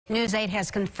News 8 has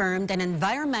confirmed an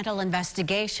environmental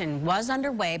investigation was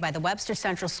underway by the Webster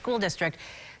Central School District,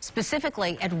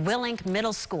 specifically at Willink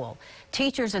Middle School.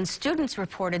 Teachers and students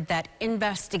reported that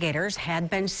investigators had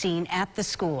been seen at the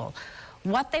school.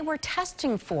 What they were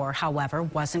testing for, however,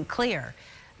 wasn't clear.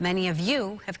 Many of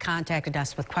you have contacted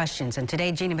us with questions, and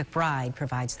today Jeannie McBride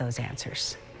provides those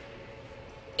answers.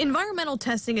 Environmental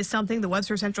testing is something the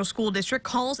Webster Central School District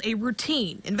calls a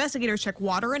routine. Investigators check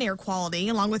water and air quality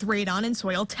along with radon and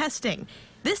soil testing.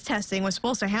 This testing was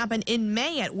supposed to happen in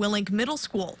May at Willink Middle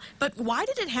School. But why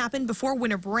did it happen before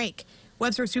winter break?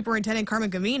 Webster Superintendent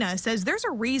Carmen Gamina says there's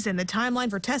a reason the timeline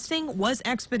for testing was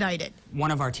expedited.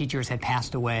 One of our teachers had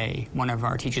passed away. One of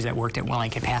our teachers that worked at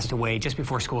Willink had passed away just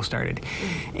before school started.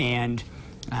 And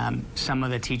some of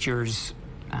the teachers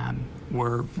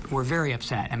were very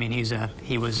upset. I mean,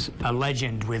 he was a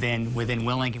legend within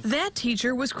Willink. That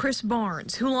teacher was Chris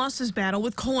Barnes, who lost his battle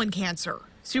with colon cancer.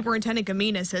 Superintendent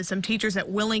Gamina says some teachers at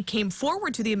Willink came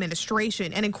forward to the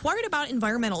administration and inquired about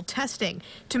environmental testing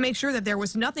to make sure that there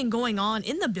was nothing going on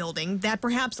in the building that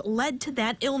perhaps led to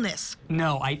that illness.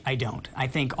 No, I don't. I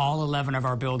think all 11 of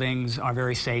our buildings are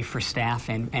very safe for staff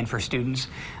and for students.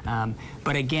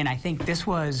 But again, I think this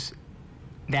was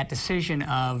that decision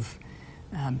of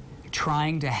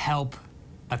trying to help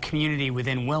a community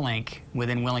within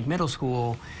Willink Middle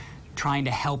School, trying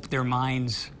to help their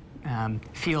minds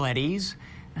feel at ease,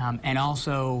 and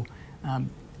also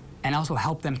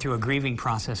help them through a grieving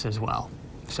process as well.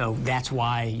 So that's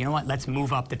why, you know what, let's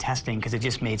move up the testing because it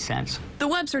just made sense. The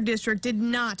Webster District did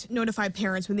not notify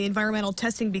parents when the environmental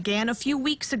testing began a few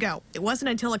weeks ago. It wasn't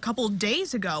until a couple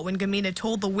days ago when Gamina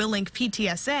told the Willink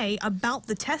PTSA about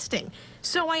the testing.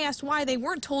 So I asked why they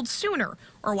weren't told sooner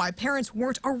or why parents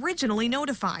weren't originally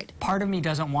notified. Part of me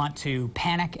doesn't want to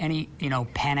panic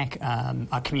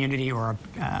a community or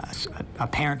a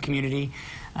parent community,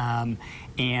 and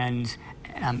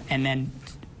then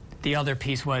the other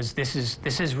piece was this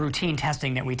is routine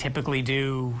testing that we typically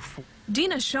do.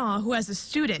 Dina Shaw, who has a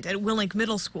student at Willink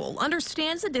Middle School,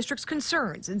 understands the district's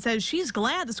concerns and says she's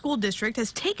glad the school district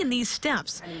has taken these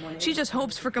steps. She just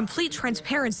hopes for complete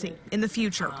transparency in the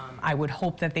future. I would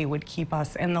hope that they would keep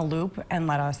us in the loop and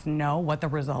let us know what the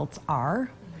results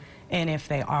are. And if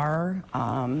they are,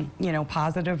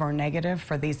 positive or negative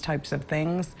for these types of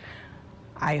things,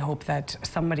 I hope that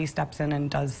somebody steps in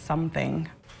and does something.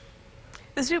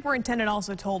 The superintendent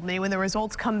also told me when the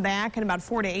results come back in about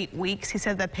 4 to 8 weeks, he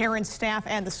said that parents, staff,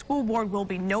 and the school board will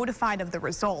be notified of the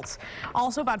results.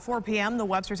 Also, about 4 p.m., the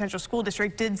Webster Central School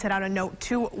District did send out a note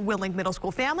to Willink Middle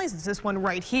School families. It's this one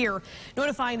right here,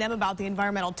 notifying them about the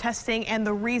environmental testing and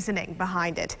the reasoning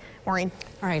behind it. Maureen.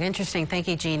 All right, interesting. Thank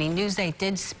you, Jeannie. News 8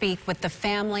 did speak with the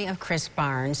family of Chris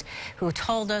Barnes, who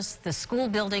told us the school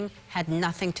building had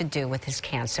nothing to do with his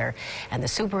cancer. And the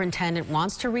superintendent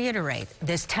wants to reiterate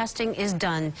this testing is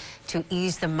done to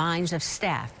ease the minds of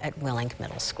staff at Willink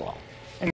Middle School.